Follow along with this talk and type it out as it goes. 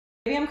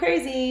Maybe I'm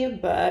crazy,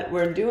 but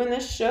we're doing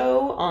this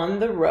show on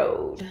the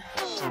road.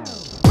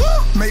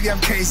 Maybe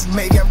I'm crazy,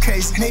 maybe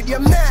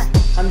I'm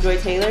not. I'm Joy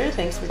Taylor.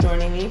 Thanks for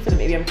joining me for the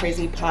Maybe I'm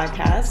Crazy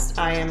podcast.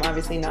 I am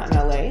obviously not in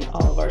LA.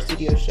 All of our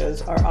studio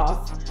shows are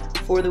off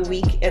for the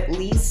week at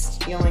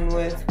least, dealing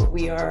with what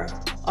we are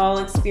all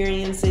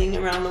experiencing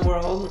around the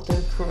world with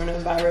the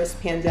coronavirus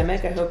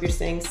pandemic. I hope you're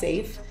staying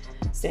safe,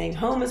 staying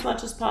home as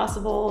much as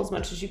possible, as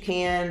much as you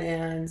can,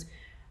 and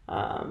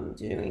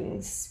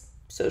doing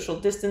social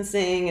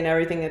distancing and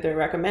everything that they're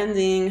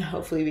recommending.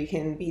 Hopefully we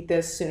can beat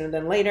this sooner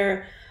than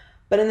later.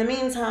 But in the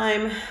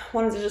meantime, I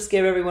wanted to just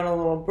give everyone a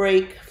little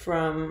break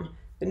from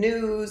the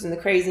news and the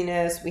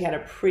craziness. We had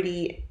a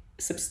pretty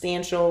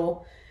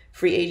substantial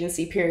free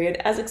agency period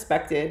as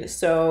expected.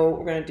 So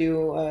we're going to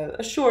do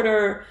a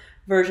shorter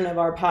version of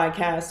our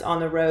podcast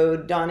on the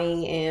road.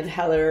 Donnie and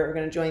Heather are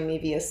going to join me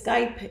via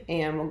Skype,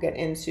 and we'll get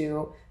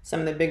into some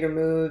of the bigger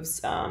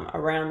moves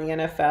around the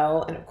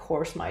NFL. And of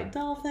course, my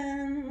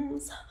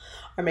Dolphins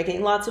are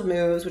making lots of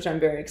moves, which I'm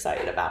very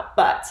excited about.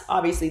 But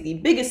obviously the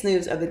biggest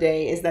news of the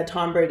day is that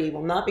Tom Brady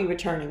will not be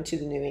returning to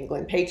the New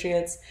England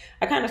Patriots.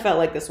 I kind of felt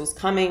like this was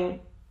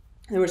coming.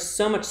 There was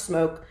so much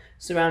smoke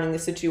surrounding the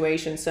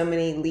situation, so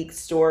many leaked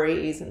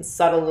stories and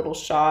subtle little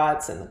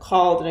shots, and the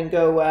call didn't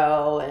go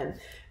well, and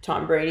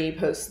Tom Brady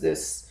posted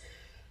this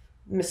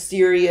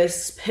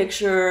mysterious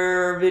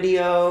picture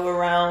video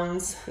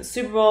around the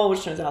Super Bowl,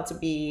 which turns out to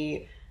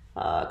be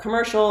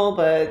commercial,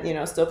 but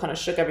still kind of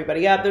shook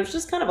everybody up. There was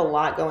just kind of a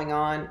lot going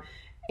on,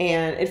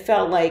 and it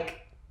felt like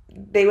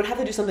they would have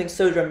to do something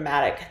so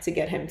dramatic to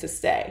get him to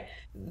stay.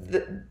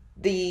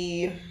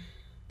 The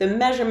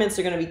measurements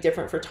are going to be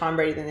different for Tom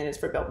Brady than it is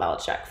for Bill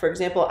Belichick. For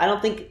example, I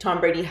don't think Tom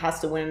Brady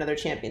has to win another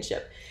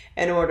championship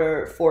in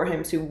order for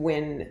him to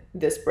win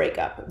this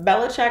breakup.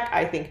 Belichick,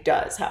 I think,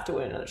 does have to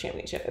win another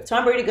championship. If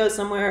Tom Brady goes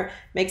somewhere,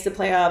 makes the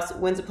playoffs,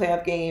 wins a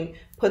playoff game,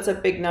 puts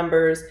up big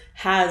numbers,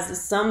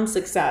 has some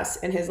success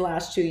in his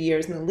last 2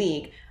 years in the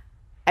league,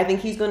 I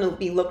think he's going to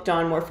be looked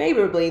on more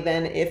favorably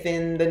than if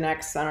in the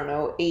next,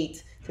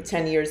 8 to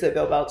 10 years that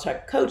Bill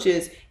Belichick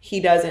coaches,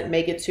 he doesn't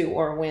make it to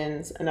or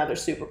wins another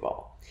Super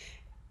Bowl.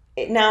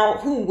 Now,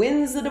 who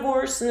wins the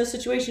divorce in this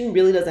situation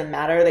really doesn't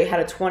matter. They had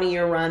a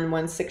 20-year run,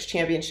 won 6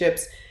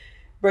 championships.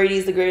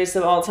 Brady's the greatest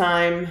of all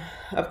time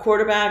of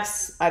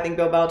quarterbacks. I think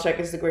Bill Belichick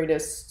is the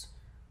greatest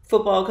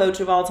football coach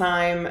of all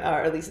time,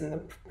 or at least in the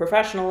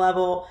professional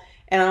level.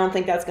 And I don't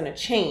think that's going to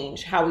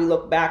change how we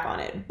look back on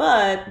it.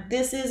 But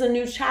this is a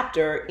new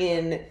chapter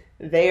in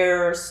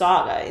their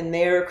saga, in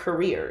their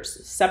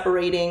careers,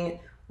 separating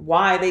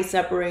why they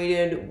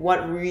separated,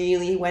 what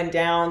really went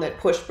down that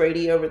pushed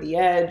Brady over the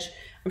edge.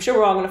 I'm sure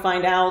we're all going to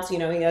find out. He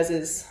has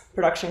his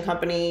production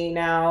company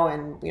now,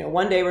 and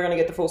one day we're going to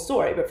get the full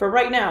story. But for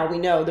right now, we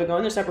know they're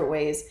going their separate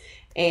ways,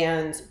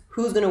 and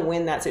who's going to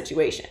win that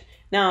situation.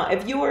 Now,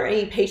 if you are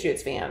a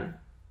Patriots fan,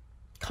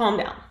 calm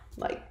down.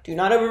 Do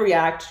not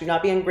overreact. Do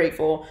not be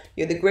ungrateful.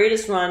 You had the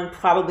greatest run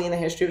probably in the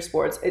history of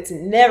sports. It's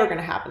never going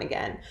to happen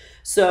again.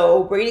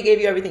 So Brady gave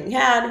you everything he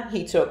had.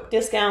 He took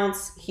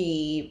discounts.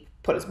 He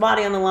put his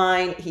body on the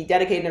line. He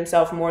dedicated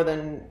himself more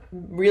than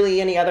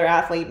really any other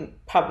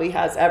athlete probably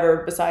has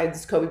ever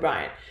besides Kobe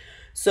Bryant.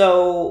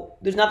 So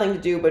there's nothing to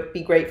do but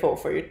be grateful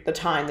for the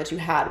time that you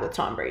had with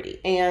Tom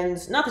Brady. And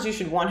not that you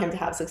should want him to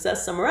have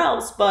success somewhere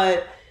else,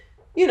 but,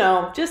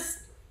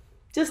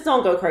 just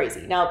don't go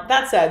crazy. Now,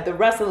 that said, the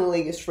rest of the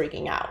league is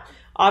freaking out.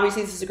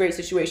 Obviously, this is a great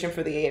situation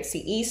for the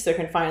AFC East. There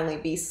can finally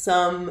be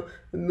some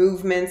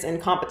movements and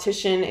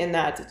competition in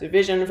that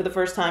division for the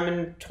first time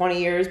in 20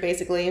 years,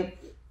 basically.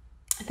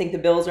 I think the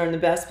Bills are in the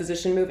best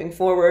position moving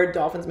forward.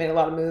 Dolphins made a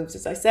lot of moves,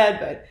 as I said,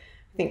 but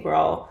I think we're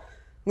all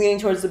leaning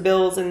towards the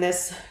Bills in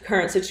this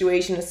current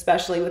situation,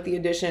 especially with the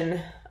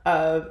addition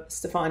of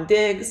Stephon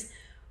Diggs.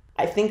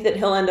 I think that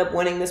he'll end up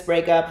winning this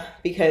breakup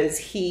because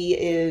he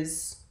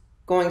is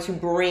going to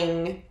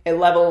bring a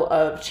level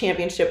of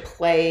championship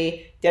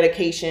play,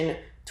 dedication,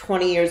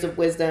 20 years of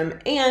wisdom,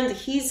 and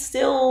he's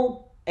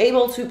still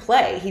able to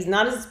play. He's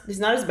not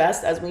his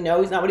best, as we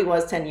know. He's not what he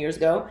was 10 years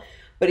ago.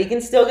 But he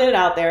can still get it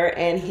out there,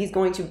 and he's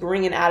going to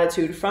bring an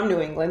attitude from New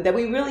England that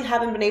we really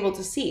haven't been able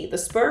to see. The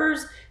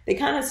Spurs, they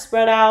kind of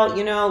spread out,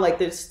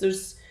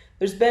 there's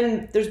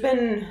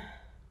been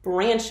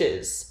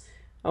branches,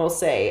 I will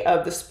say,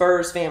 of the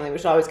Spurs family,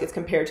 which always gets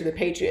compared to the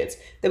Patriots,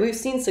 that we've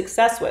seen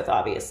success with,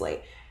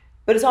 obviously.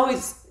 But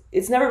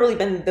it's never really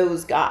been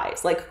those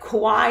guys. Like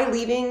Kawhi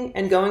leaving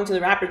and going to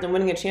the Raptors and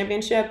winning a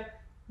championship,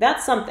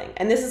 that's something.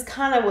 And this is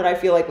kind of what I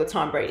feel like with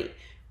Tom Brady.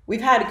 We've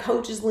had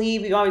coaches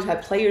leave, we've always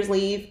had players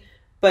leave,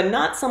 but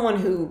not someone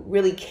who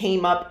really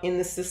came up in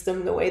the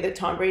system the way that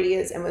Tom Brady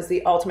is and was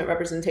the ultimate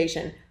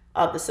representation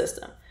of the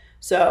system.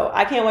 So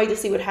I can't wait to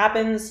see what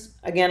happens.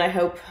 Again, I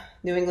hope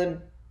New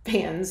England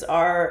fans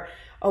are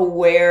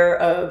aware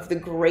of the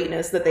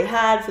greatness that they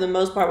had. For the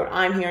most part, what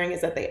I'm hearing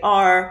is that they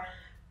are.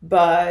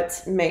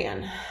 But,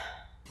 man.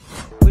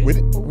 With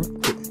it.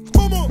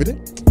 With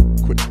it.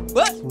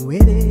 What?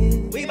 With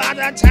it. We about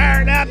to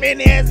turn up in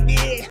this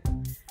bitch.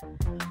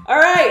 All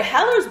right,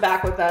 Heller's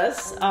back with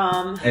us.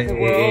 The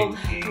world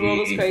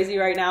is crazy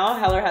right now.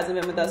 Heller hasn't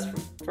been with us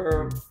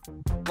for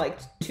like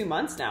 2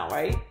 months now,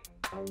 right?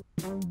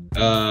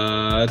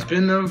 It's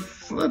been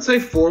let's say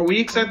 4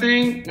 weeks, I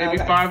think, maybe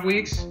 5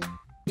 weeks.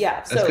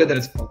 Yeah, that's good that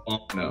it's felt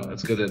long. No,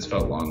 that's good that it's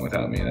felt long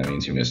without me. That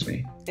means you missed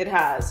me. It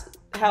has.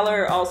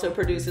 Heller also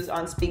produces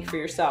on Speak for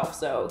Yourself,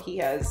 so he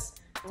has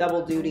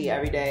double duty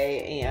every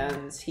day,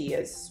 and he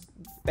has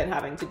been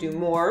having to do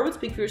more with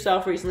Speak for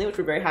Yourself recently, which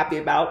we're very happy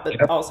about,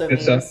 but also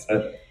means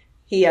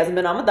he hasn't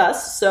been on with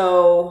us,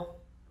 so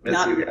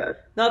not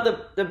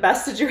the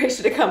best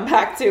situation to come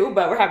back to,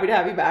 but we're happy to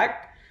have you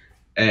back.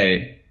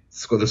 Hey,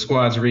 the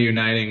squad's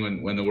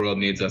reuniting when the world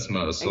needs us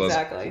most, so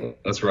exactly.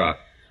 Let's rock.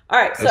 All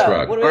right,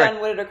 so what are we on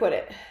Wit It or Quit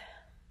It?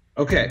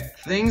 Okay,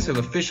 things have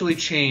officially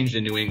changed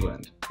in New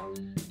England.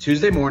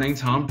 Tuesday morning,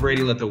 Tom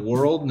Brady let the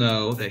world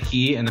know that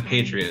he and the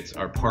Patriots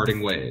are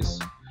parting ways.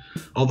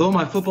 Although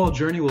my football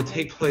journey will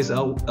take place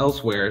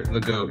elsewhere, the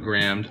GOAT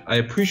grammed, I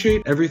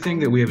appreciate everything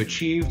that we have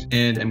achieved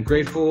and am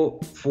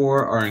grateful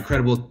for our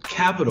incredible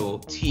capital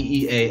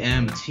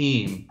TEAM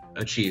team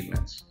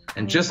achievements.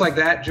 And just like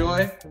that,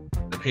 Joy,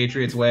 the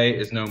Patriots way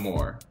is no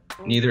more.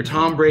 Neither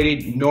Tom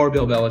Brady nor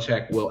Bill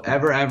Belichick will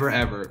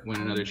ever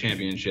win another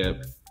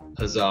championship.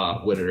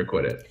 Huzzah, Wit It or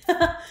Quit It.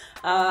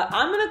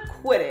 I'm going to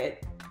quit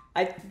it.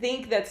 I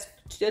think that's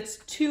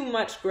too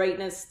much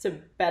greatness to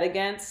bet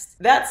against.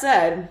 That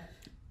said,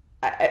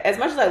 as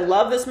much as I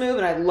love this move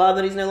and I love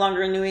that he's no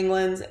longer in New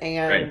England,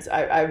 and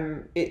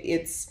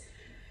it's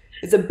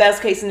the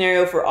best case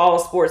scenario for all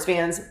sports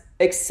fans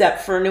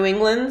except for New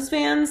England's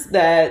fans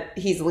that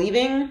he's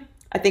leaving.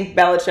 I think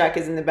Belichick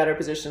is in the better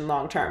position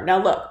long term.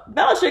 Now, look,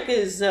 Belichick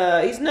is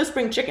he's no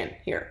spring chicken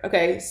here.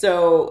 Okay,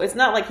 so it's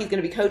not like he's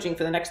going to be coaching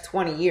for the next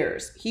 20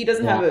 years. He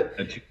doesn't have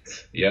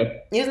he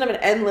doesn't have an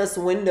endless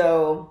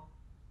window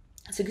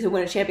to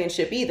win a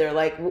championship either.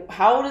 Like,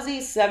 how old is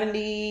he?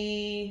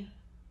 70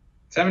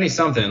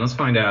 something. Let's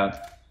find out.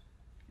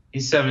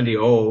 He's 70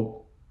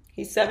 old.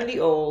 He's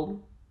 70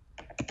 old.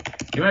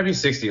 He might be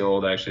 60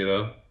 old, actually,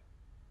 though.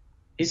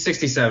 He's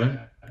 67.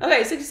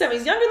 Okay, 67.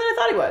 He's younger than I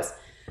thought he was.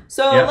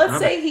 So let's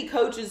say he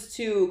coaches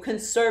to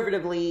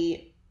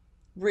conservatively,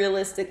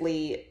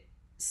 realistically,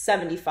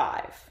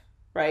 75,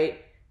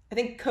 right? I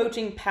think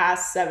coaching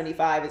past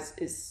 75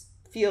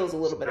 feels a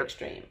little bit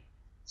extreme.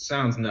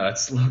 Sounds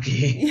nuts,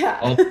 Loki.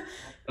 Yeah.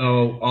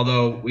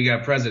 Although we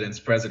got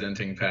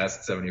presidenting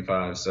past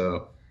 75,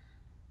 so.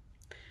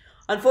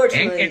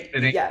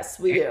 Yes,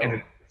 we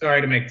do.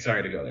 Sorry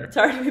to go there.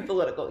 Sorry to be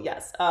political.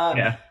 Yes.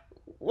 Yeah.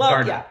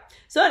 Well, yeah.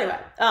 So anyway,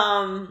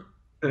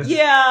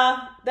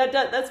 yeah,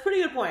 that's a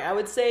pretty good point. I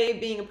would say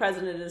being a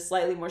president is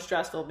slightly more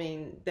stressful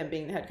than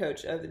being the head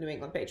coach of the New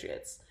England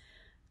Patriots.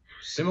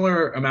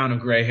 Similar amount of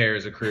gray hair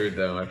is accrued,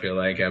 though, I feel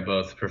like, at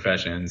both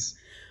professions.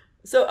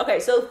 So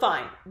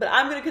fine. But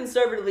I'm going to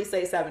conservatively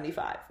say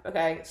 75,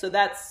 okay? So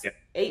that's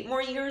 8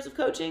 more years of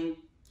coaching,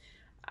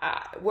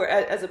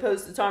 as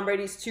opposed to Tom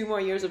Brady's 2 more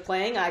years of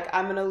playing.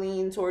 I'm going to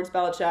lean towards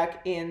Belichick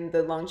in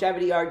the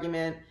longevity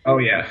argument. Oh,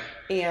 yeah.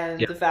 And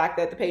the fact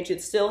that the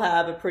Patriots still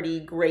have a pretty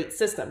great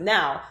system.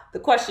 Now, the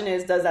question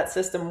is, does that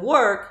system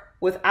work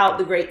without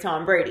the great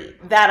Tom Brady?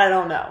 That I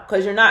don't know,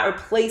 because you're not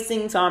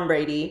replacing Tom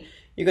Brady.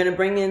 You're going to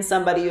bring in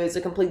somebody who has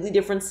a completely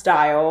different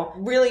style,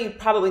 really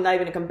probably not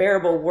even a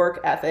comparable work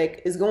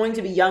ethic, is going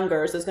to be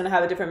younger, so it's going to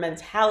have a different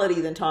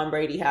mentality than Tom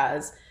Brady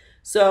has.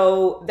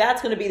 So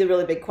that's going to be the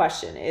really big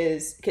question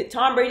is,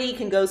 Tom Brady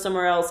can go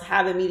somewhere else,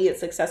 have immediate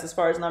success as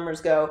far as numbers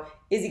go.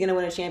 Is he going to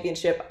win a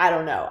championship? I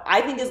don't know.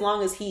 I think as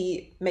long as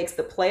he makes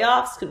the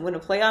playoffs, can win a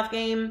playoff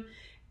game,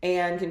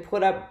 and can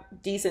put up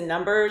decent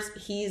numbers,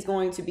 he's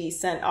going to be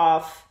sent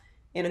off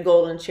in a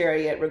golden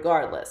chariot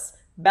regardless.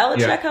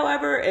 Belichick,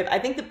 however, I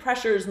think the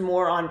pressure is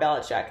more on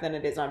Belichick than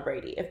it is on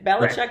Brady. If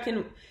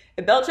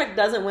Belichick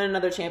doesn't win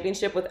another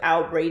championship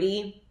without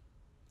Brady,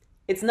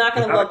 it's not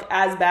going to look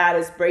as bad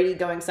as Brady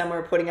going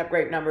somewhere, putting up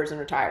great numbers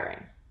and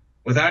retiring.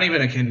 Without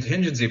even a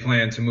contingency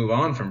plan to move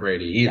on from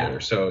Brady either. Yeah.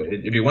 So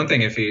it'd be one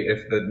thing if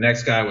the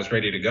next guy was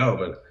ready to go,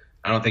 but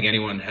I don't think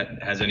anyone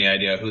has any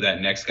idea who that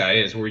next guy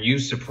is. Were you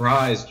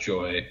surprised,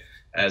 Joy,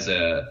 as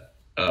a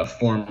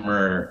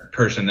former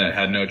person that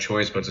had no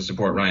choice but to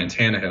support Ryan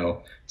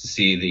Tannehill, to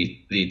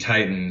see the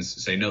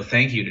Titans say no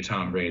thank you to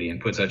Tom Brady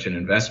and put such an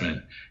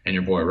investment in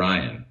your boy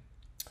Ryan?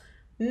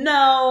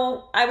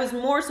 No, I was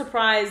more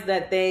surprised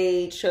that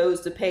they chose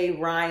to pay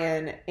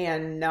Ryan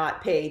and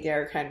not pay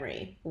Derrick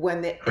Henry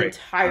when the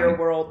entire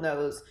world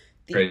knows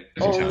the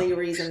only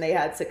reason they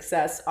had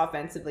success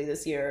offensively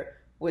this year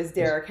was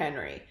Derrick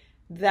Henry.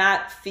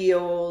 That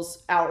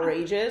feels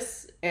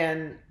outrageous,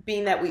 and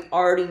being that we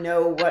already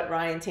know what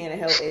Ryan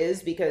Tannehill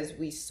is because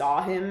we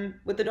saw him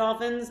with the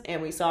Dolphins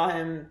and we saw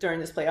him during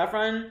this playoff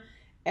run,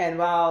 and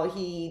while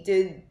he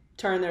did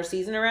turn their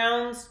season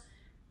around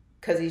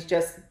because he's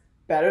just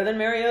better than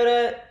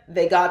Mariota,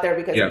 they got there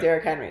because of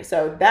Derrick Henry.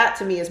 So that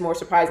to me is more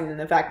surprising than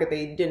the fact that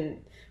they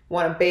didn't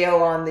want to bail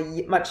on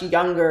the much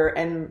younger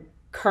and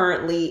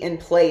currently in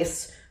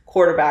place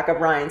quarterback of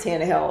Ryan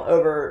Tannehill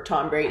over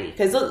Tom Brady.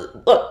 Because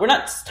look, we're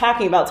not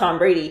talking about Tom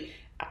Brady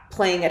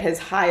playing at his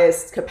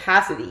highest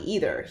capacity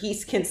either. He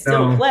can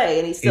still play,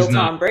 and he's still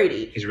Tom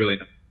Brady. He's really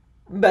not.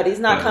 But he's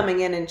not coming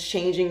in and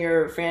changing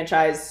your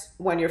franchise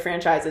when your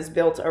franchise is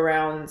built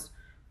around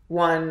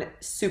one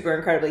super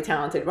incredibly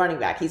talented running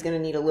back. He's going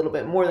to need a little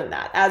bit more than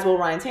that, as will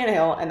Ryan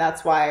Tannehill, and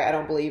that's why I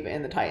don't believe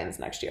in the Titans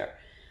next year.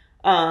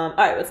 All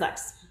right, what's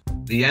next?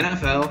 The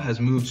NFL has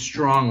moved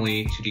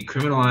strongly to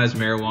decriminalize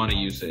marijuana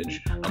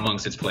usage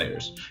amongst its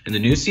players. In the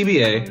new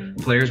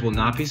CBA, players will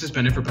not be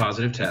suspended for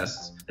positive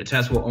tests. The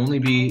test will only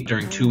be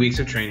during 2 weeks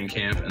of training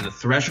camp, and the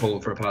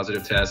threshold for a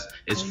positive test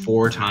is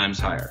 4 times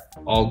higher.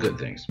 All good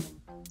things.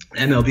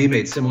 MLB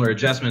made similar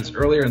adjustments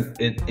earlier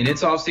in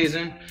its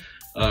offseason,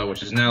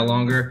 which is now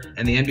longer,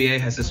 and the NBA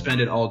has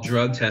suspended all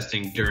drug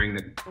testing during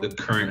the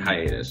current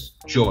hiatus.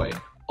 Joy.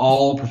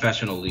 All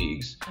professional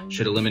leagues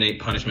should eliminate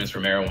punishments for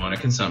marijuana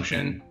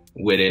consumption.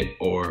 WIT it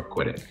or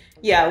quit it.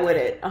 Yeah, WIT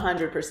it,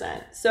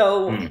 100%.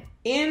 So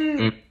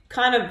in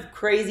kind of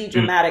crazy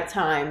dramatic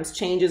times,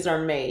 changes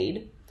are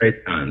made.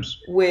 Great times.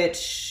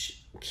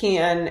 Which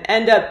can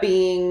end up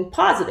being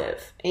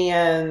positive,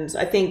 and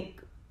I think,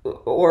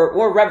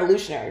 or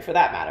revolutionary for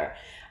that matter.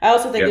 I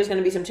also think there's going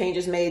to be some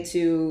changes made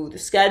to the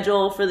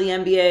schedule for the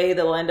NBA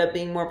that will end up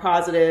being more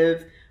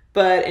positive.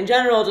 But in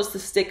general, just to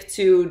stick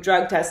to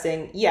drug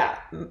testing, yeah,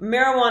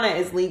 marijuana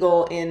is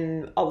legal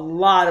in a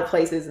lot of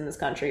places in this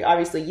country.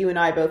 Obviously, you and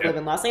I both live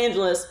in Los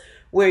Angeles,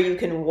 where you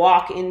can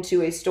walk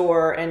into a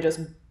store and just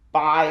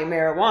buy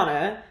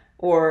marijuana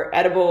or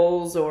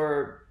edibles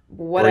or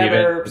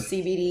whatever,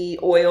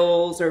 CBD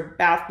oils or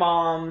bath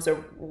bombs or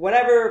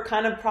whatever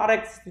kind of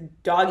products,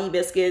 doggy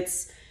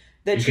biscuits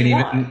that you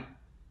want.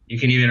 You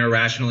can even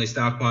irrationally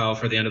stockpile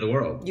for the end of the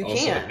world. You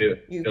can,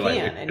 and you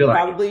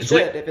probably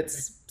should if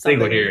it's something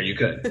legal here. You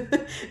could.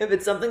 If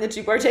it's something that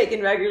you partake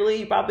in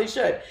regularly, you probably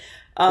should. If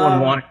someone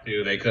wanted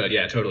to, they could.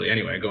 Yeah, totally.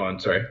 Anyway, go on.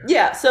 Sorry.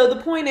 Yeah. So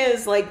the point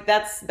is, like,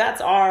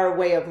 that's our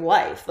way of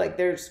life. Like,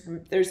 there's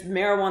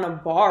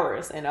marijuana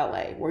bars in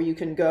LA where you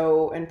can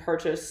go and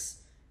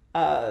purchase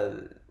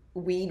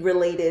weed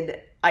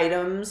related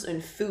items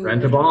and food.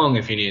 Rent a bong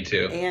if you need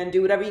to, and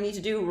do whatever you need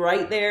to do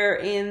right there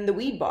in the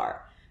weed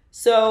bar.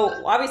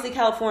 So obviously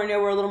California,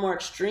 we're a little more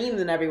extreme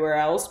than everywhere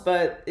else,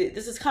 but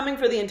this is coming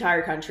for the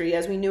entire country,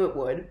 as we knew it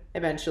would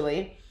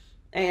eventually.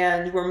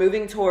 And we're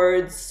moving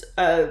towards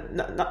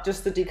not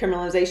just the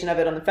decriminalization of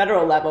it on the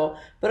federal level,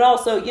 but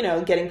also, you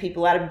know, getting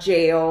people out of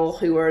jail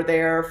who are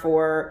there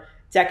for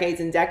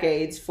decades and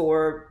decades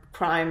for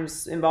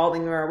crimes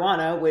involving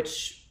marijuana,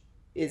 which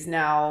is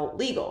now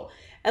legal.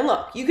 And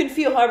look, you can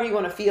feel however you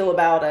want to feel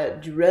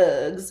about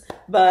drugs,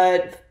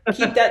 but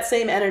keep that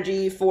same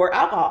energy for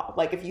alcohol.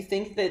 Like, if you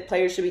think that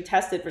players should be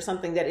tested for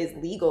something that is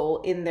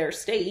legal in their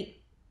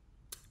state,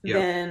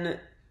 then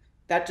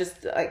that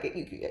just, like,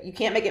 you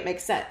can't make it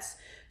make sense.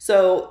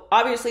 So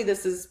obviously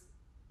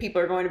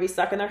people are going to be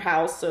stuck in their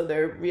house, so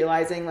they're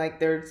realizing, like, I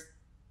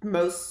don't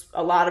know if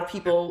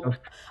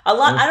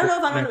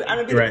I'm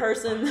gonna be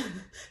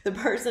the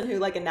person who,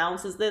 like,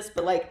 announces this,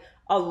 but, like,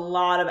 a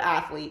lot of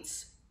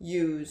athletes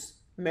use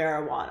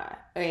marijuana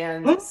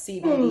and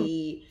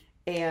CBD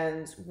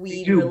and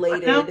weed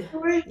related.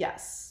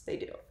 Yes, they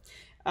do.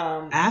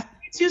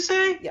 Athletes, you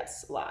say?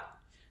 Yes, a lot.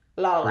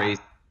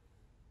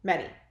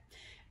 Many.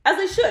 As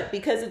they should,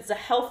 because it's a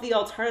healthy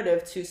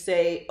alternative to,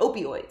 say,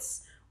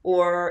 opioids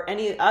or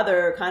any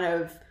other kind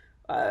of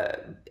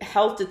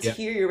health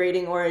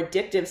deteriorating or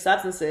addictive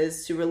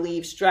substances to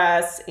relieve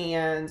stress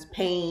and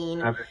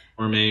pain.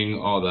 Warming,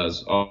 all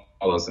those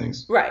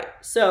things. Right.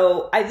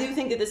 So I do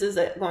think that this is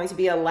going to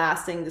be a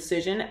lasting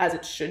decision, as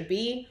it should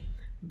be.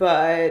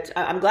 But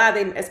I'm glad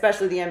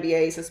especially the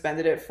NBA,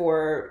 suspended it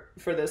for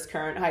this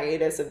current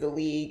hiatus of the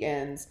league.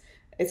 And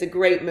it's a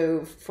great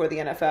move for the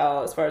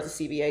NFL as far as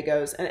the CBA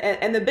goes.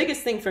 And the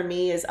biggest thing for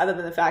me is, other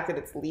than the fact that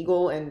it's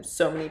legal in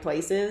so many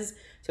places,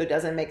 so it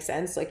doesn't make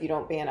sense, like, you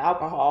don't ban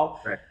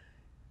alcohol. Right.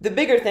 The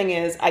bigger thing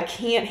is, I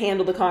can't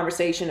handle the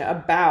conversation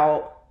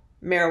about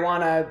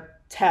marijuana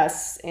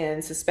tests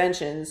and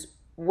suspensions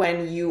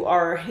when you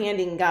are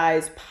handing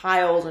guys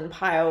piles and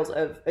piles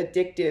of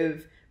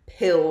addictive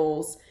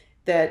pills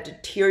that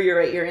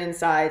deteriorate your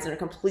insides and are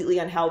completely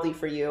unhealthy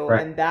for you.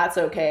 Right. And that's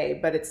okay,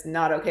 but it's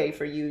not okay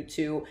for you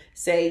to,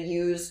 say,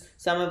 use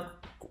some of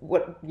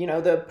what, you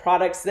know, the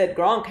products that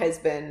Gronk has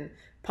been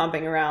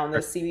pumping around, the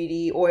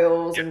CBD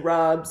oils and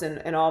rubs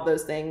and all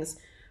those things,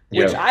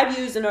 which I've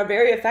used and are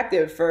very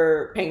effective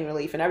for pain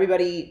relief. And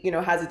everybody, you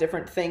know, has a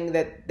different thing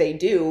that they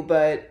do,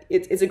 but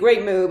it's a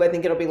great move. I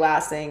think it'll be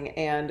lasting,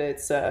 and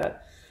it's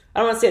I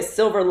don't want to say a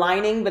silver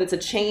lining, but it's a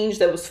change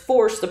that was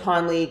forced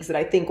upon leagues that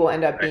I think will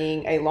end up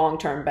being a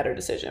long-term better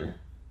decision.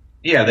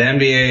 Yeah, the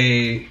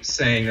NBA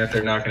saying that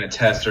they're not going to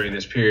test during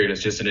this period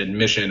is just an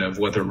admission of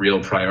what the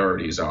real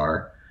priorities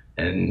are.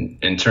 And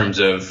in terms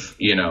of,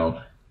 you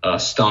know,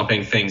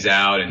 stomping things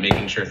out and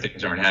making sure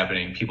things aren't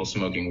happening, people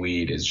smoking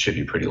weed should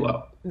be pretty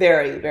low.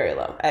 Very, very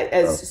low.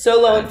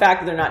 So low, in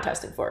fact, that they're not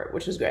testing for it,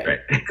 which is great. Right.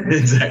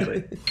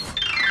 Exactly.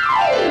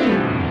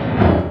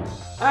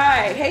 All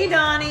right. Hey,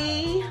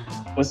 Donnie.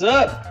 What's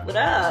up? What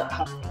up?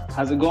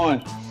 How's it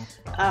going?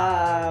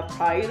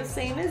 Probably the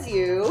same as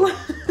you.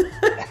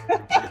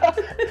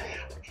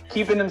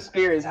 Keeping them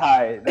spirits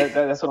high.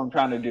 That's what I'm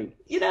trying to do.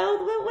 You know,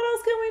 what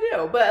else can we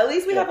do? But at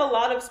least we have a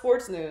lot of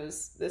sports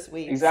news this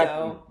week.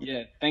 Exactly. So.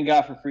 Yeah. Thank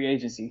God for free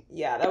agency.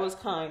 Yeah, that was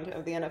kind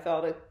of the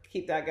NFL to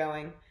keep that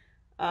going.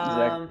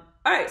 Exactly.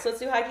 All right, so let's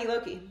do high key, low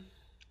key.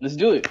 Let's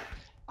do it.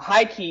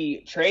 High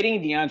key,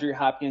 trading DeAndre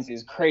Hopkins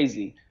is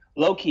crazy.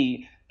 Low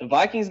key, the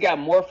Vikings got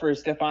more for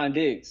Stephon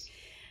Diggs.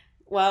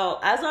 Well,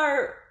 as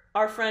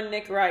our friend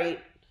Nick Wright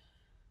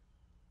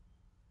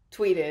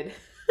tweeted,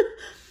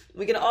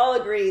 we can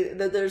all agree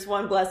that there's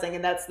one blessing,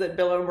 and that's that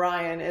Bill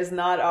O'Brien is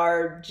not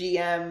our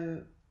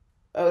GM,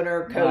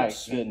 owner,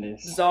 coach,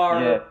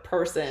 czar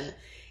person.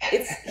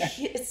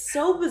 It's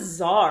so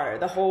bizarre,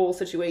 the whole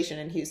situation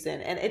in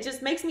Houston, and it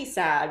just makes me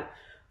sad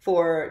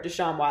for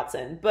Deshaun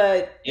Watson.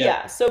 But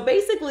yeah, so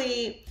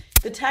basically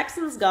the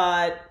Texans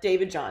got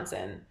David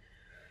Johnson,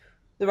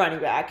 the running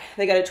back.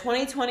 They got a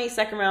 2020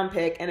 second round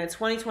pick and a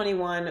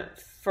 2021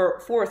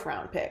 fourth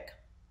round pick.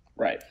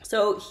 Right.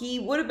 So he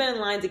would have been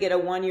in line to get a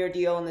 1-year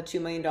deal in the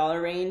 $2 million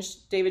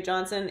range, David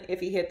Johnson, if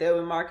he hit the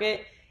open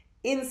market.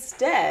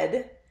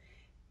 Instead,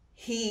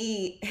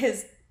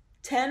 his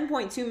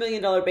 $10.2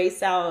 million base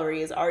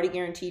salary is already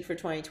guaranteed for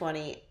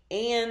 2020,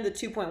 and the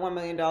 $2.1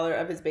 million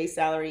of his base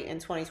salary in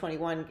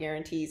 2021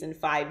 guarantees in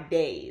 5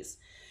 days.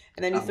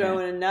 And then you throw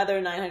in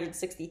another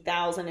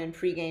 $960,000 in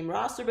pregame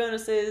roster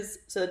bonuses.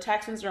 So the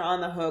Texans are on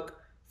the hook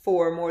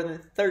for more than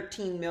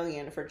 $13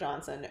 million for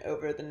Johnson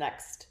over the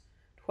next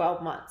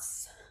 12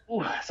 months.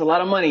 Ooh, it's a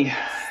lot of money.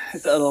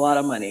 It's a lot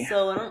of money.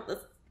 So it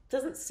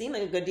doesn't seem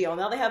like a good deal.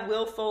 Now they have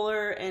Will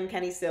Fuller and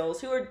Kenny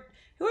Stills, who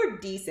are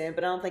decent,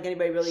 but I don't think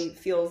anybody really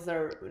feels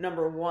they're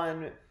number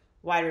one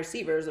wide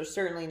receivers. They're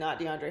certainly not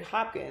DeAndre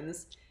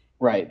Hopkins.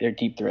 Right, they're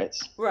deep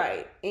threats.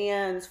 Right,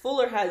 and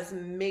Fuller has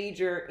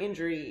major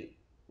injury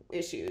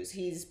issues.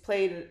 He's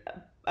played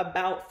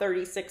about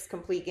 36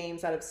 complete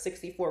games out of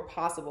 64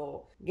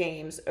 possible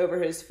games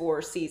over his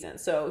 4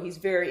 seasons. So he's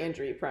very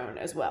injury prone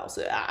as well.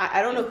 So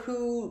I don't know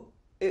who,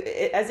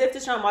 as if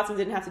Deshaun Watson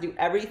didn't have to do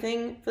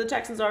everything for the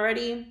Texans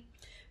already.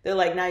 They're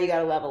like, now you got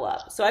to level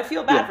up. So I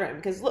feel bad for him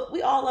because, look,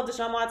 we all love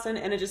Deshaun Watson,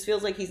 and it just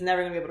feels like he's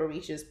never going to be able to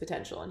reach his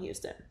potential in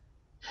Houston.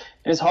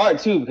 It's hard,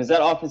 too, because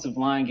that offensive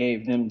line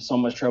gave them so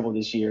much trouble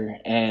this year,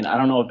 and I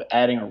don't know if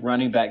adding a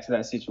running back to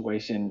that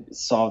situation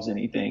solves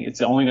anything.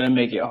 It's only going to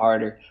make it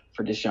harder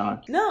for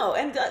Deshaun. No,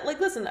 and,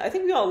 listen, I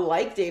think we all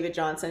like David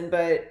Johnson,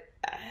 but,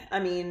 I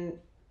mean,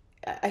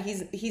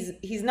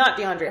 he's not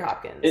DeAndre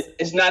Hopkins.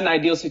 It's not an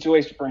ideal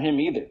situation for him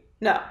either.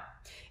 No.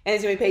 And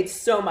he's going to be paid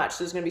so much,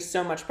 so there's going to be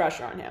so much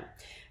pressure on him.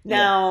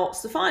 Now,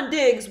 Stephon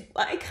Diggs,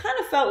 I kind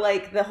of felt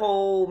like the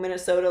whole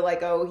Minnesota,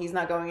 like, oh, he's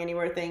not going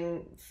anywhere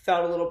thing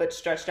felt a little bit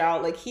stretched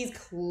out. Like, he's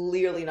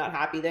clearly not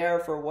happy there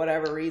for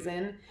whatever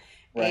reason.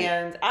 Right.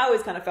 And I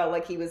always kind of felt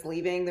like he was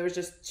leaving. There was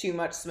just too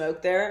much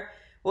smoke there.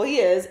 Well, he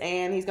is,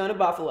 and he's going to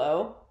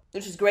Buffalo,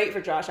 which is great for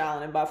Josh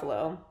Allen in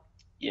Buffalo.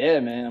 Yeah,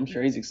 man, I'm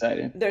sure he's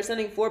excited. They're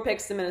sending 4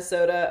 picks to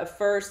Minnesota, a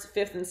 1st,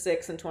 5th, and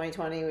 6th in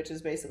 2020, which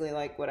is basically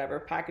like whatever,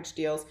 package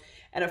deals,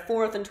 and a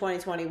 4th in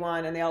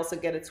 2021, and they also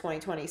get a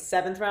 2020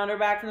 7th rounder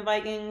back from the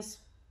Vikings,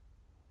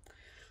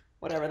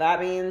 whatever that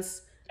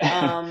means.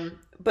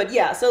 But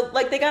yeah, so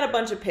like they got a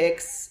bunch of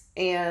picks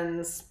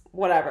and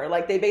whatever.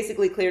 Like they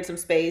basically cleared some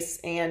space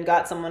and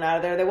got someone out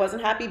of there that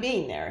wasn't happy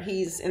being there.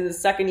 He's in the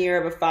 2nd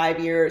year of a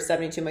 5-year,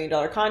 $72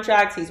 million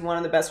contract. He's one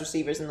of the best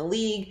receivers in the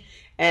league.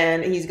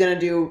 And he's going to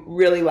do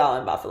really well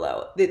in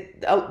Buffalo.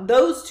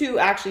 Those two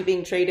actually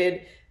being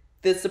traded,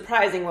 the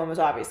surprising one was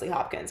obviously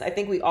Hopkins. I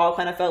think we all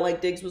kind of felt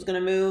like Diggs was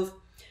going to move.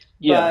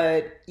 Yeah.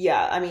 But,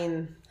 yeah, I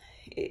mean,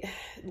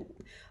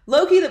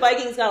 low-key, the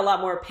Vikings got a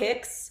lot more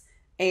picks.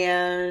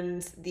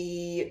 And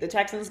the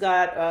Texans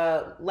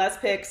got less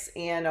picks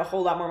and a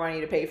whole lot more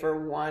money to pay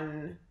for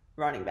one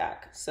running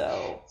back.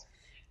 So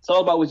it's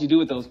all about what you do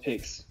with those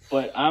picks.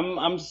 But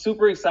I'm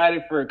super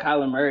excited for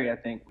Kyler Murray, I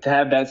think, to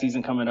have that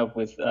season coming up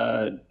with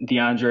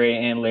DeAndre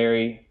and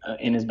Larry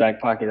in his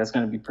back pocket. That's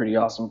going to be pretty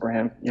awesome for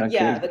him.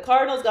 Yeah, the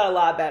Cardinals got a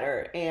lot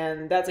better,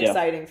 and that's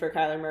exciting for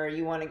Kyler Murray.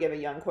 You want to give a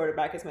young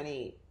quarterback as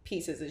many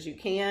pieces as you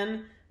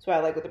can. That's why I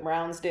like what the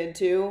Browns did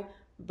too.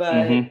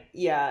 But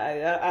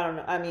yeah, I don't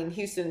know. I mean,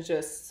 Houston's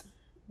just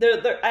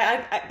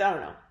I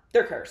don't know.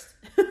 They're cursed.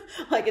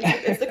 Like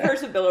it's the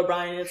curse of Bill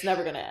O'Brien, and it's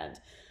never going to end.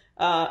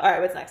 All right,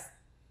 what's next?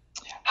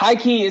 High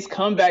key is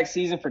comeback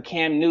season for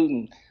Cam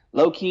Newton.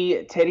 Low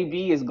key, Teddy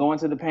B is going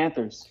to the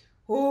Panthers.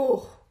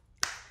 Ooh.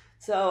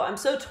 So I'm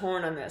so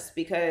torn on this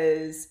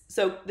because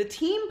the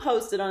team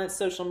posted on its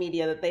social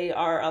media that they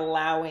are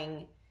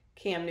allowing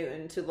Cam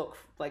Newton to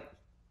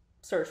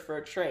search for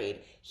a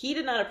trade. He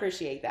did not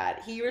appreciate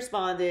that. He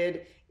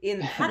responded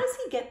how does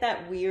he get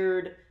that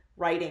weird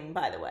writing,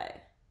 by the way?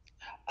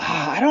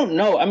 I don't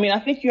know. I mean, I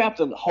think you have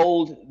to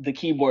hold the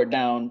keyboard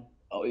down.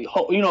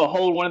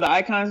 Hold one of the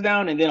icons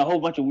down, and then a whole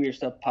bunch of weird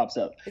stuff pops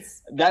up.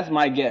 That's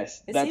my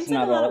guess. It seems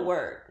like a lot of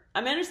work.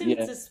 I mean, I understand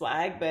it's his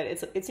swag, but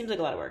it seems like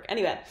a lot of work.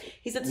 Anyway,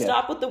 he said,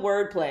 stop with the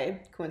wordplay,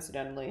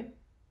 coincidentally.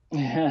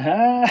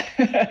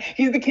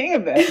 He's the king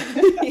of that.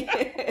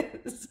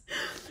 Yes.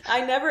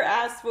 I never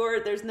asked for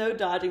it. There's no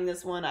dodging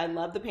this one. I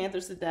love the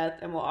Panthers to death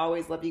and will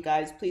always love you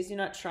guys. Please do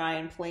not try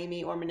and play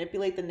me or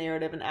manipulate the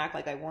narrative and act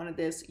like I wanted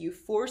this. You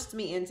forced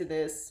me into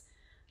this.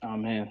 Oh,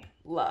 man.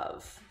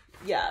 Love.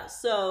 Yeah,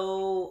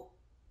 so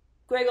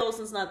Greg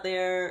Olson's not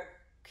there.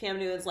 Cam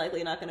Newton's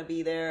likely not going to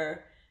be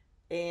there.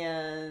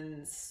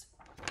 And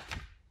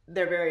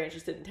they're very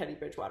interested in Teddy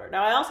Bridgewater.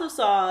 Now, I also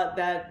saw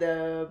that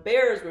the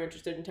Bears were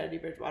interested in Teddy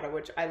Bridgewater,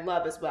 which I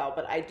love as well.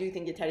 But I do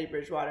think that Teddy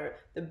Bridgewater,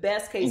 the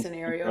best case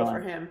scenario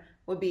for him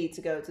would be to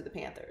go to the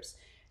Panthers.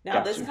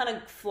 Now, this kind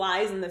of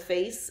flies in the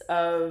face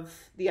of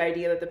the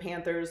idea that the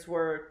Panthers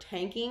were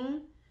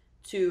tanking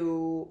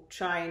to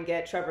try and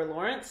get Trevor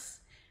Lawrence.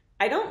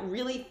 I don't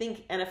really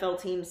think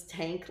NFL teams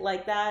tank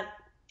like that.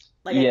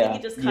 Like, I think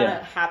it just kind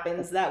of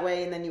happens that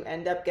way, and then you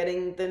end up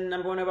getting the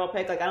number one overall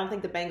pick. Like, I don't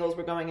think the Bengals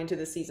were going into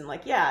the season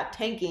like,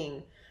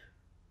 tanking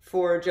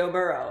for Joe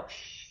Burrow.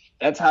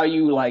 That's how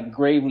you, like,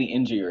 gravely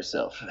injure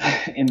yourself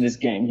in this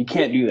game. You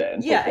can't do that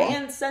in football.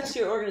 And sets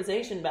your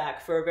organization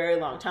back for a very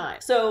long time.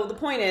 So the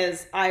point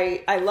is,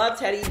 I love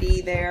Teddy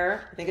B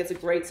there. I think it's a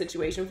great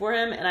situation for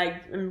him, and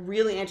I am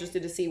really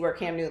interested to see where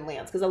Cam Newton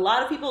lands. Because a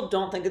lot of people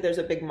don't think that there's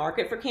a big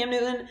market for Cam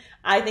Newton.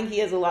 I think he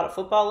has a lot of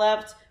football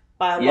left.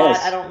 By a lot,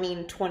 I don't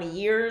mean 20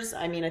 years.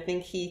 I mean, I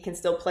think he can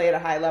still play at a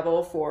high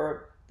level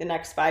for the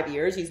next 5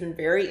 years. He's been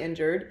very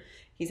injured.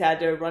 He's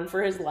had to run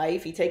for his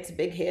life. He takes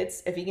big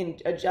hits. If he can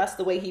adjust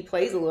the way he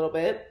plays a little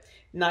bit,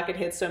 not get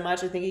hit so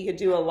much, I think he could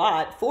do a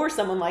lot for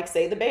someone like,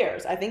 say, the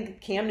Bears. I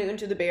think Cam Newton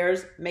to the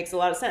Bears makes a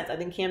lot of sense. I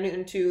think Cam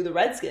Newton to the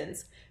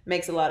Redskins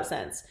makes a lot of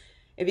sense.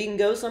 If he can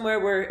go somewhere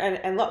where,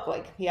 and look,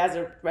 like, he has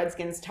a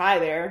Redskins tie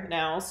there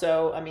now.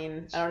 So, I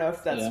mean, I don't know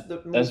if that's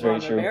the move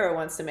Ron Rivera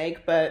wants to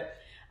make, but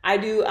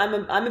I'm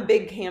a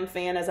big Cam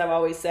fan, as I've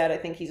always said. I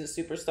think he's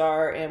a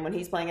superstar, and when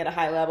he's playing at a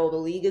high level, the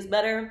league is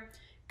better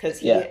because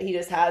he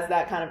just has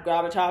that kind of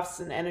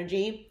gravitas and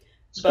energy.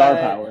 Star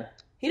power.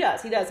 He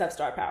does have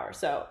star power.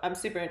 So I'm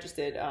super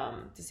interested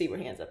to see where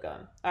he ends up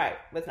going. All right,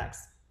 what's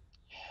next?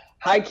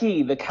 High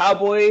key, the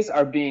Cowboys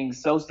are being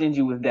so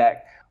stingy with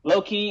Dak.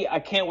 Low key,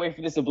 I can't wait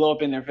for this to blow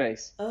up in their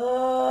face.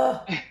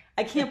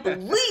 I can't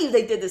believe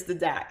they did this to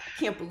Dak. I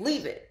can't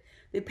believe it.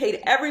 They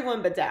paid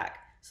everyone but Dak.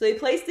 So they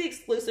placed the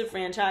exclusive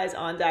franchise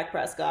on Dak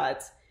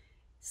Prescott.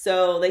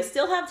 So they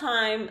still have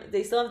time.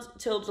 They still have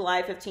till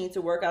July 15th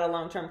to work out a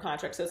long-term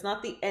contract. So it's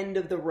not the end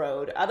of the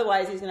road.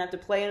 Otherwise, he's going to have to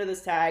play under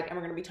this tag, and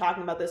we're going to be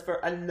talking about this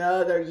for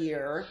another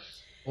year.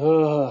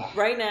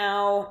 Right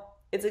now,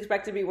 it's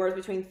expected to be worth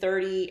between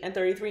 30 and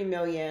 33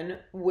 million,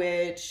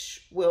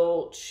 which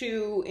will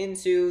chew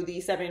into the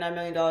 $79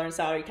 million in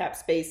salary cap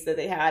space that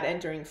they had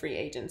entering free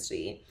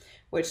agency,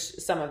 which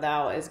some of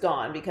that is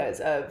gone because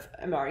of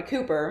Amari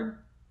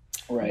Cooper.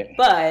 Right.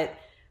 But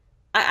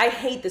I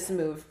hate this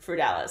move for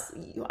Dallas.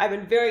 I've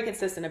been very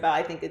consistent about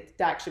I think that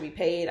Dak should be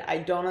paid. I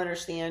don't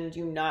understand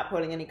you not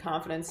putting any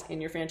confidence in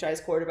your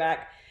franchise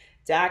quarterback.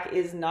 Dak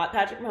is not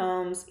Patrick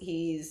Mahomes.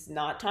 He's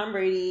not Tom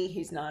Brady.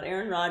 He's not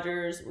Aaron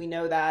Rodgers. We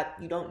know that.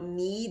 You don't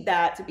need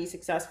that to be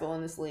successful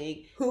in this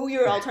league. Who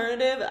your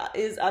alternative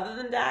is other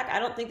than Dak? I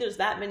don't think there's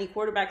that many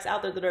quarterbacks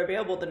out there that are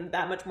available that are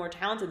that much more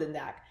talented than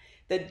Dak,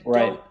 that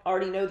don't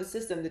already know the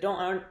system, that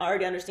don't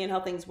already understand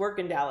how things work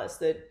in Dallas,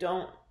 that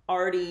don't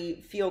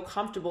already feel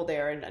comfortable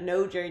there and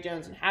know Jerry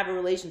Jones and have a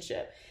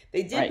relationship.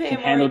 They did pay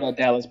Amari, handle that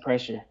Dallas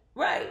pressure.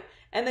 Right.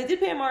 And they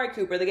did pay Amari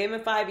Cooper. They gave him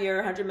a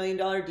 5-year, $100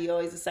 million deal.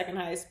 He's the second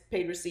highest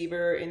paid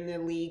receiver in the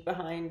league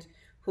behind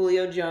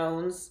Julio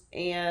Jones.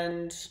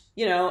 And,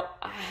 you know,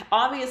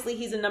 obviously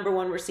he's a number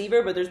one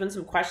receiver, but there's been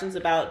some questions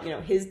about, you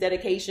know, his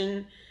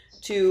dedication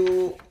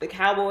to the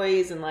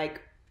Cowboys and,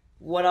 like,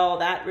 what all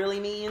that really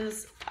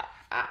means.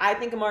 I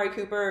think Amari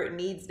Cooper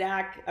needs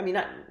Dak. I mean,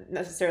 not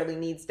necessarily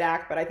needs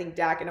Dak, but I think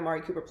Dak and Amari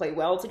Cooper play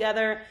well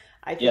together.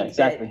 I think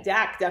that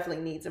Dak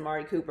definitely needs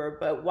Amari Cooper,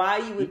 but why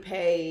you would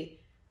pay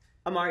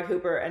Amari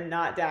Cooper and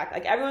not Dak?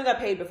 Like, everyone got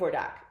paid before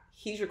Dak.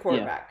 He's your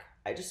quarterback.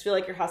 I just feel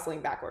like you're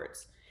hustling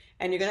backwards.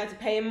 And you're going to have to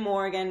pay him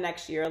more again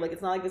next year. Like,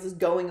 it's not like this is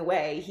going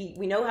away.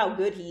 We know how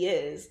good he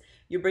is.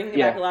 You're bringing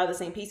back a lot of the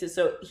same pieces.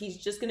 So he's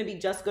just going to be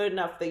just good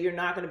enough that you're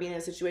not going to be in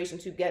a situation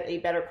to get a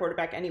better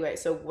quarterback anyway.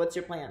 So what's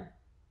your plan?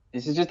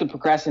 This is just a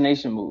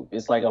procrastination move.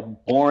 It's like a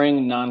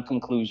boring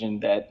non-conclusion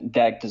that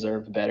Dak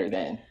deserved better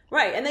than.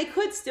 Right, and they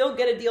could still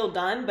get a deal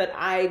done, but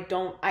I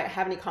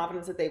have any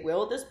confidence that they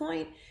will at this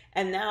point.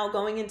 And now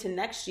going into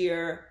next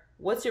year,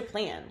 what's your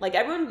plan? Like,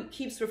 everyone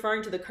keeps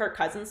referring to the Kirk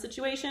Cousins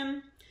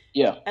situation.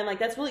 Yeah. And, like,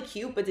 that's really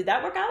cute, but did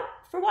that work out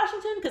for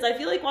Washington? Because I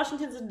feel like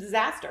Washington's a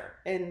disaster,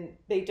 and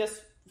they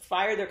just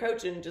fired their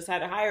coach and just had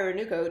to hire a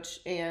new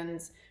coach.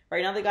 And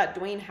right now they got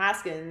Dwayne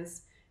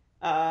Haskins.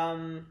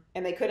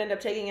 And they could end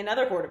up taking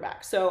another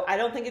quarterback. So I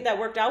don't think that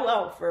worked out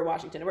well for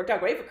Washington. It worked out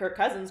great for Kirk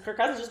Cousins. Kirk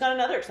Cousins just got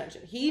another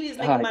extension. He is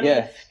making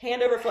money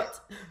hand over foot.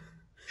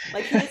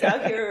 Like, he's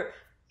out here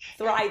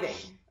thriving.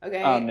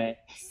 Okay. Oh man,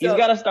 he's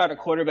got to start a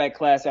quarterback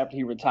class after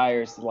he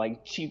retires to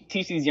like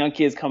teach these young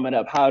kids coming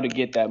up how to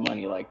get that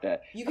money like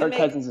that. Kirk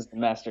Cousins is the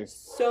master.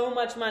 So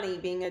much money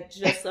being a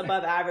just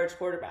above average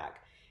quarterback.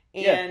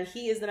 And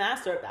he is the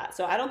master of that.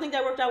 So I don't think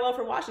that worked out well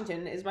for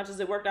Washington as much as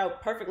it worked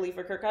out perfectly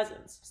for Kirk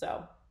Cousins.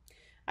 So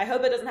I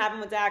hope it doesn't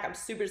happen with Dak. I'm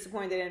super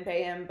disappointed they didn't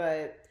pay him,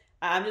 but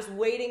I'm just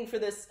waiting for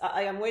this.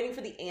 I'm waiting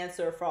for the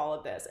answer for all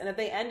of this. And if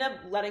they end up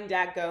letting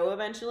Dak go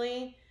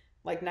eventually,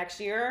 like next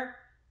year.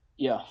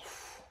 Yeah.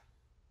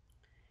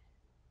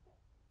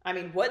 I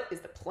mean, what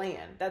is the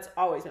plan? That's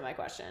always been my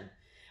question.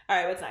 All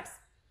right, what's next?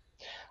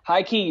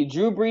 High key,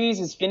 Drew Brees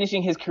is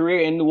finishing his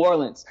career in New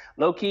Orleans.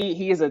 Low key,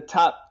 he is a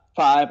top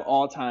 5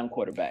 all-time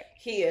quarterback.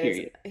 He is.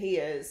 Period. He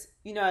is.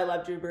 You know I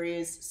love Drew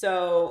Brees.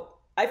 So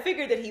I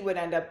figured that he would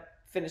end up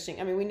finishing.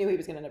 I mean, we knew he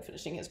was going to end up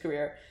finishing his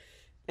career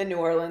in New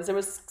Orleans. There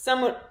was a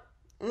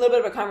little bit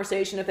of a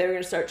conversation if they were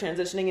going to start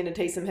transitioning into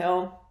Taysom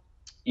Hill.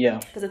 Yeah.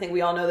 Because I think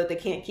we all know that they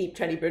can't keep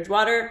Teddy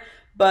Bridgewater.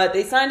 But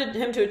they signed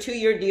him to a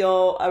 2-year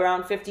deal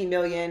around $50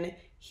 million.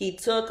 He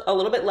took a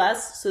little bit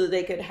less so that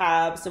they could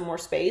have some more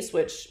space,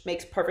 which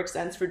makes perfect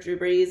sense for Drew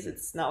Brees.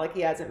 It's not like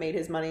he hasn't made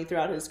his money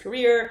throughout his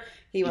career.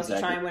 He wants to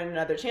try and win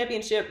another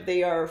championship.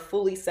 They are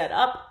fully set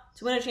up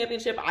to win a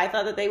championship. I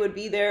thought that they would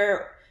be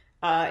there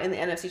in the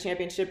NFC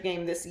Championship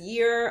game this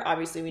year.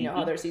 Obviously, we know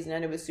how their season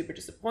ended was super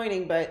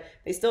disappointing, but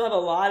they still have a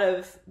lot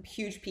of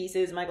huge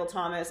pieces. Michael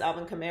Thomas,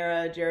 Alvin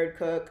Kamara, Jared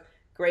Cook,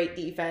 great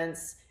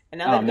defense. And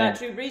now they've got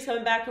Drew Brees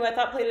coming back, who I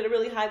thought played at a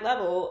really high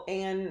level.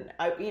 And,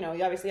 he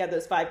obviously had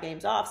those 5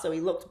 games off, so he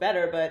looked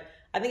better. But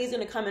I think he's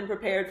going to come in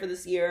prepared for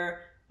this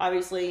year.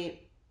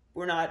 Obviously,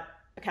 we're not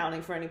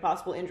accounting for any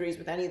possible injuries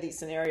with any of these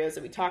scenarios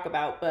that we talk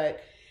about. But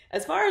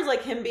as far as,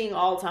 like, him being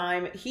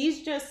all-time,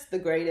 he's just the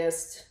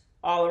greatest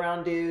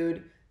all-around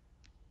dude,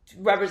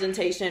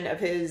 representation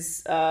of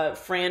his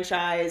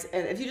franchise.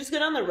 And if you just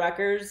get on the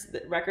records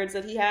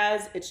that he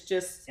has, it's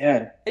just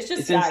staggering.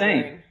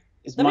 Insane.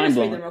 It's mind-blowing. Let me just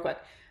read them real quick.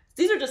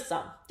 These are just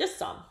some.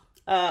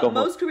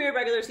 Most career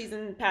regular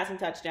season passing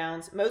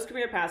touchdowns, most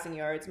career passing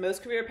yards,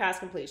 most career pass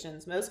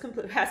completions, most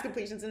pass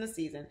completions in a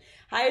season,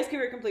 highest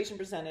career completion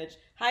percentage,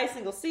 highest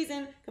single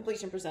season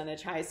completion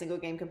percentage, highest single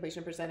game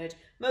completion percentage,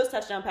 most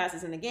touchdown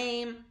passes in a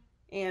game,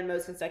 and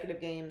most consecutive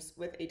games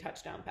with a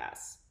touchdown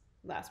pass.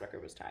 Last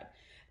record was tied.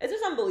 It's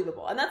just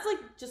unbelievable. And that's like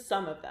just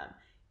some of them.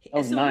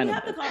 So when we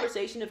have the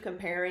conversation of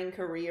comparing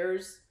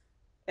careers,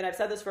 and I've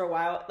said this for a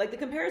while, like the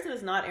comparison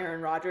is not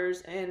Aaron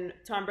Rodgers and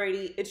Tom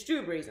Brady, it's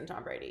Drew Brees and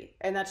Tom Brady.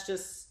 And it's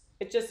just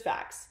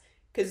facts.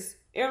 Because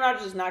Aaron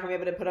Rodgers is not going to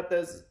be able to put up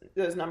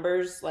those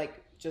numbers,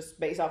 like just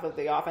based off of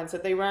the offense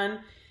that they run.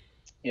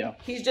 Yeah.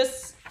 He's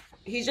just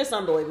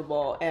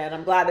unbelievable. And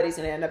I'm glad that he's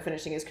going to end up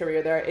finishing his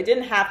career there. It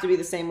didn't have to be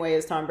the same way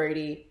as Tom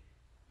Brady.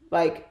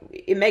 Like,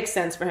 it makes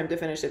sense for him to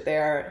finish it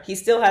there. He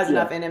still has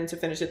enough in him to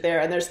finish it there.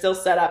 And they're still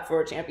set up for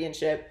a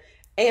championship.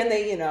 And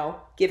they,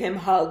 give him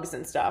hugs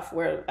and stuff,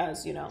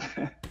 whereas,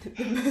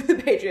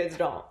 the Patriots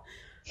don't.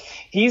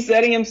 He's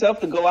setting himself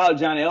to go out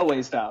John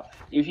Elway style.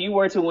 If you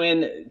were to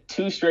win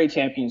 2 straight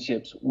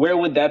championships, where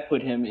would that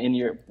put him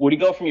would he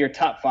go from your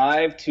top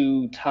 5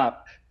 to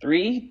top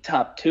 3,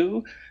 top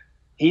 2?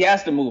 He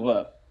has to move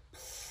up.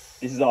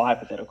 This is all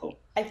hypothetical.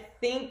 I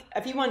think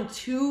if he won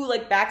 2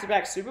 like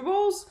back-to-back Super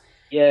Bowls,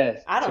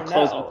 yes, I don't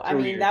know. I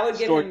mean, that would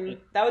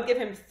give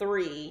him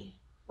 3.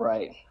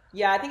 Right.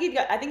 Yeah, I think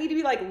he'd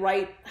be like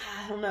right.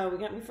 I don't know.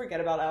 We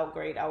forget about how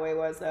great Elway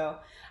was though.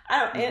 I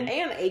don't and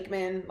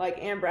Aikman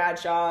and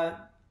Bradshaw.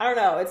 I don't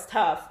know. It's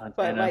tough,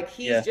 but like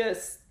he's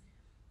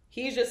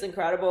just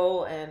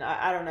incredible, and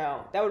I don't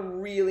know. That would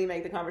really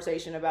make the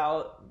conversation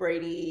about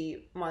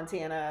Brady,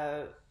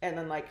 Montana, and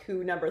then like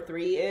who number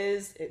 3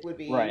 is. It would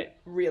be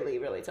really,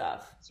 really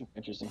tough. Super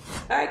interesting.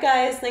 All right,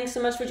 guys. Thanks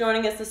so much for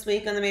joining us this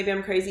week on the Maybe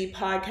I'm Crazy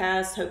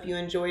podcast. Hope you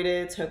enjoyed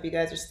it. Hope you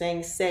guys are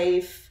staying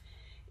safe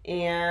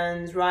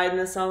and riding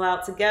this all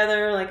out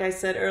together. Like I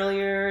said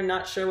earlier,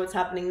 not sure what's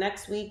happening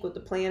next week, what the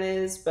plan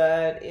is,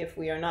 but if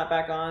we are not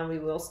back on, we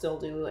will still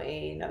do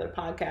another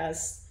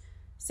podcast.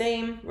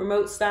 Same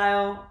remote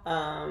style.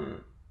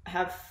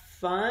 Have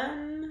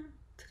fun.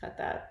 Cut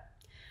that.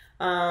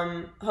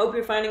 Hope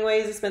you're finding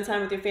ways to spend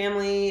time with your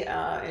family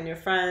and your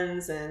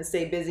friends and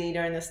stay busy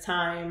during this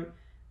time.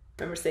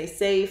 Remember, stay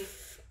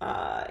safe.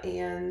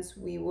 And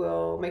we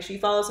will make sure you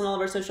follow us on all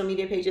of our social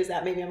media pages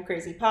at Maybe I'm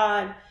Crazy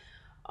Pod.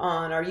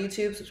 On our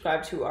YouTube,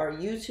 subscribe to our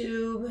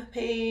YouTube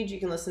page. You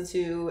can listen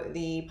to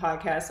the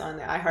podcast on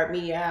the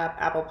iHeartMedia app,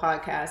 Apple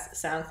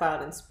Podcasts,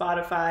 SoundCloud, and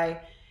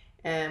Spotify.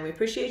 And we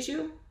appreciate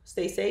you.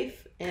 Stay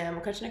safe, and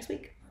we'll catch you next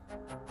week.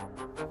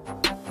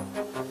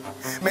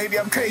 Maybe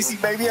I'm crazy,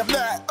 maybe I'm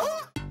not.